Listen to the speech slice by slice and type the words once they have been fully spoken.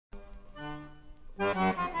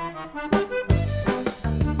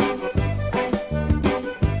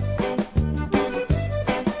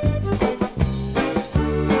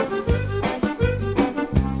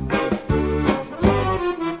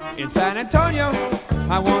Frio.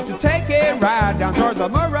 I want to take a ride down towards the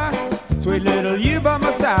Murray. Sweet little you by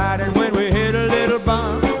my side, and when we hit a little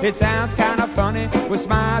bump, it sounds kind of funny. We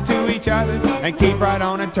smile to each other and keep right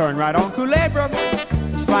on and turn right on Culebra.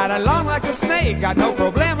 Slide along like a snake, got no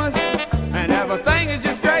problemas, and everything is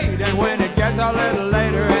just great. And when it gets a little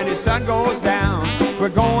later and the sun goes down, we're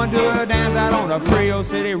going to a dance out on the Frio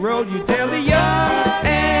City Road. You tell the young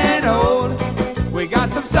and old, we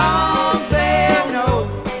got some songs they know,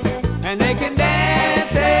 and they can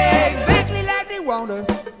dance exactly like they want to.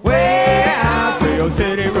 Way out Frio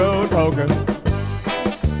City Road Polka.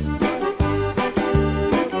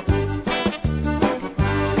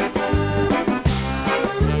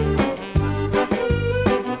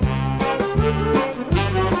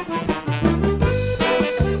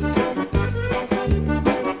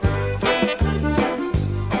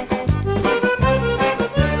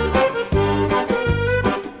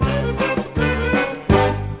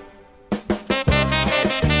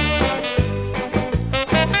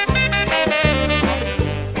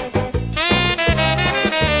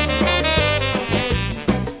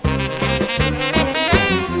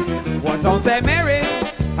 On St. Mary's,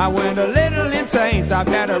 I went a little insane,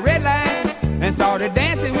 stopped at a red light and started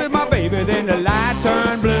dancing with my baby. Then the light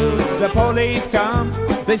turned blue, the police come,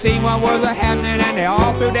 they seen what was happening and they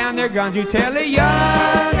all threw down their guns. You tell the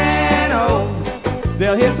young and old,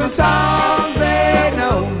 they'll hear some songs they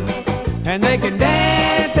know, and they can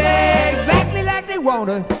dance exactly like they want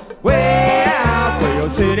to. Way out Frio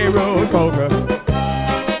City Road Polka.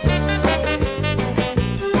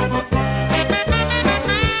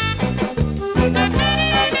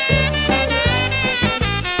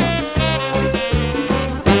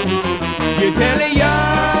 You tell the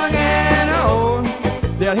young and old,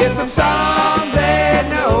 they'll hear some songs they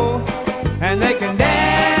know, and they can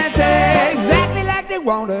dance exactly like they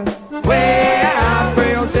want to. Way out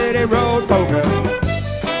Frio City Road Polka.